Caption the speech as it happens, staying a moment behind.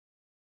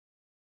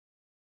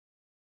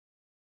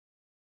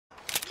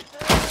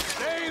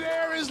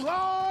as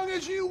long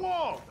as you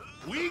want.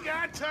 We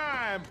got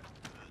time.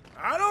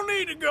 I don't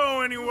need to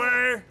go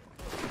anywhere.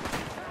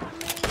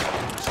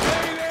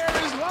 Stay there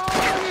as long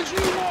as you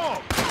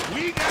want.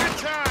 We got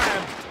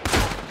time.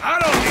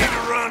 I don't need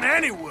to run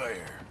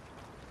anywhere.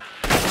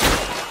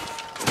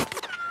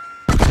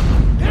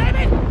 Damn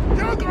it!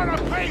 You're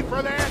gonna pay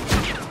for that.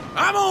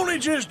 I'm only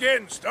just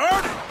getting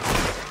started.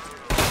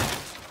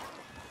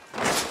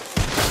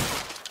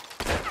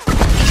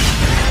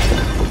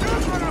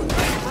 You're gonna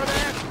pay for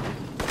that.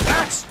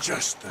 That's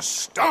just the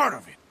start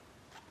of it.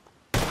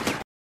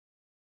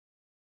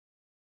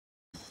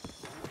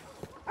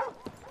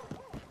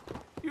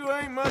 You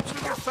ain't much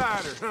of a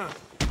fighter, huh?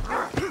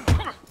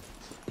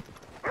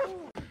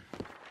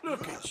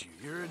 Look at you,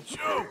 you're a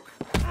joke.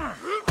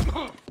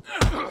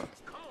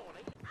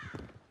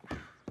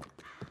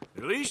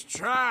 At least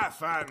try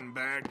fighting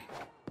back.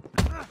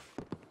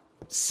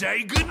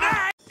 Say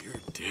goodnight! You're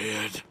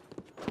dead.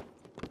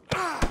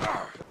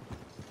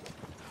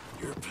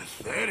 You're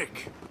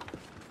pathetic.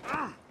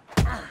 That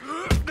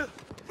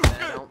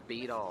don't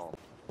beat all.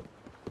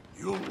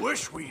 You'll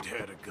wish we'd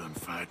had a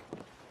gunfight.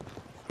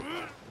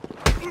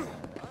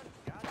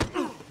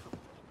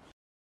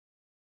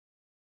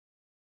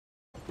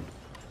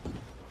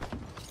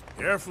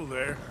 Careful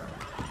there.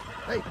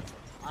 Hey,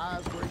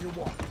 eyes where you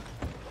walk.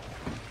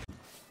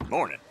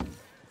 Morning.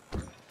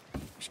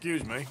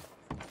 Excuse me.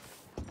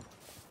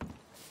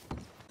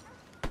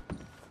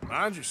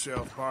 Mind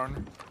yourself,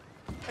 partner.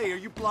 Hey, are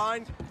you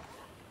blind?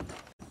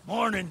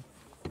 Morning.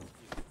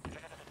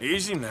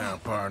 Easy now,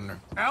 partner.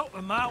 Out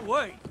of my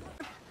way.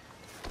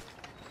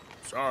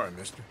 Sorry,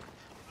 mister.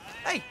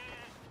 Hey,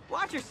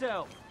 watch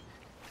yourself.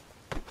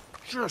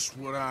 Just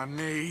what I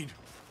need.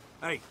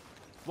 Hey,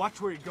 watch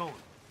where you're going.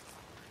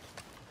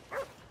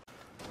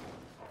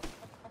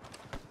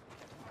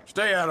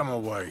 Stay out of my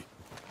way.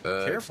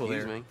 Careful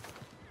there. Me.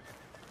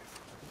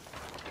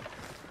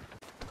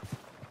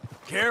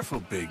 Careful,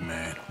 big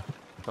man.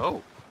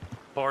 Oh,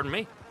 pardon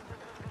me.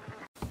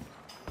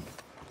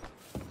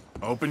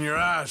 Open your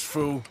eyes,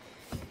 fool.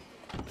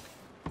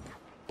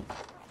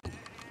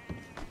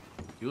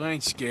 You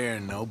ain't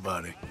scaring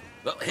nobody.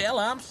 Well, hell,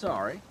 I'm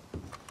sorry.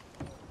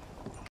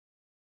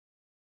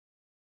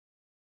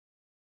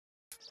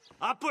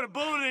 I put a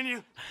bullet in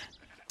you.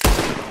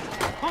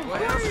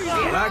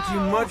 I like you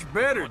much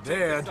better,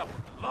 Dad.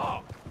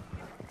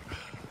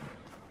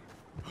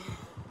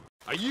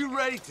 Are you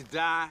ready to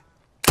die?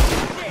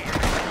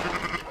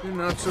 You're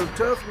not so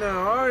tough now,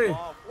 are you?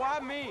 Why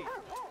me?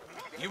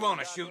 You want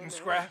a shooting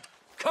scrap?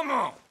 Come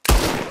on.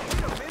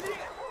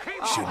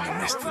 Shouldn't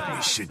have messed with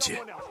me, should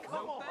you?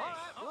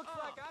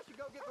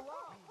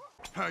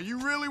 You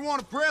really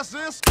want to press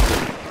this?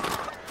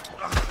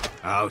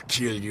 I'll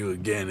kill you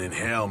again in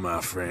hell,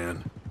 my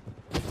friend.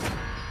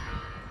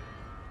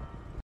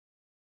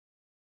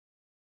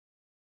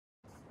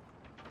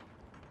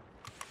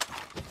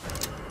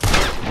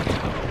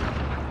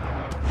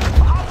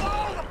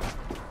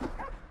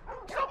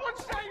 Someone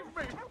save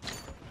me!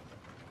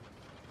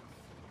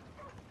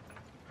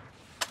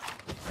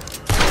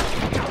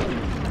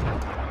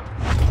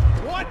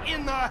 What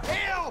in the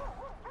hell?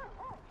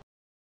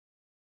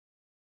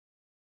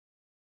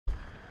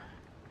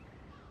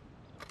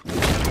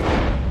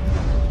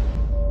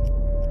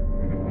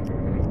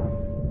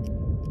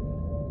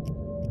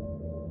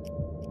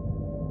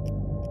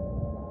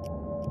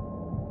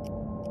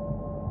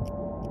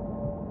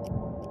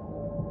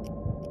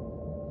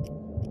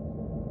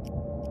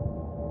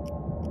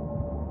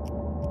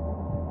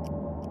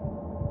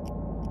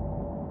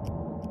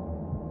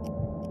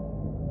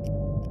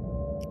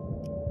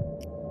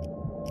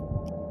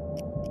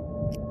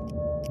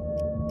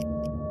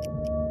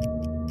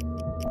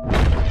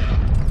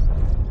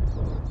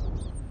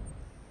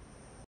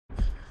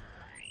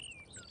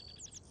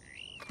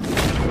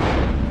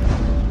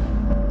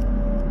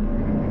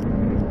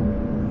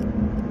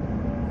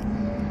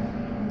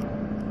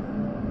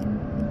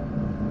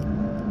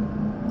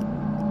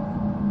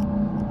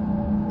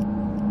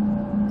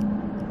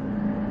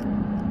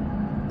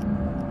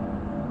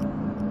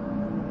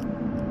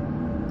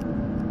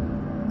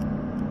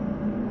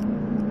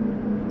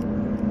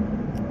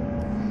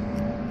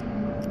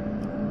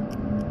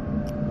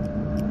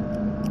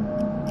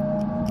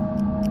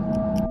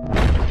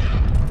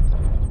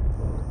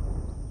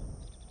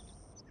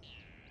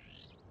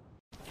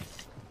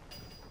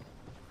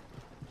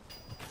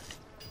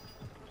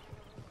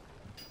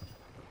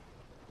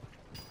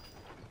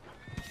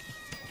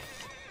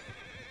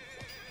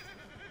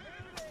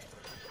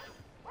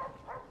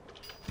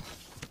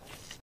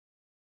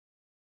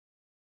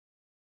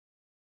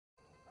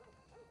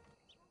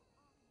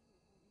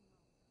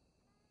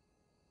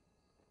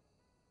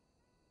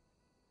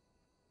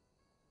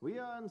 We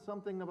are in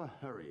something of a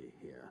hurry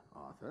here,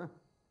 Arthur.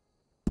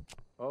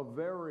 A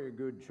very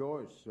good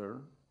choice,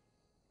 sir.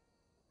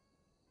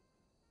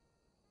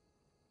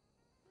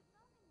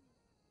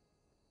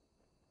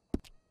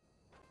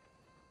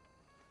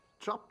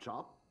 Chop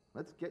chop.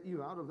 Let's get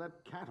you out of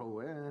that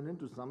cattle and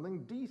into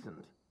something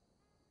decent.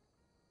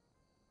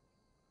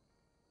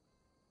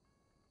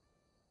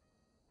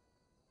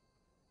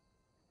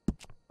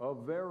 A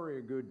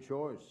very good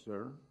choice,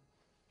 sir.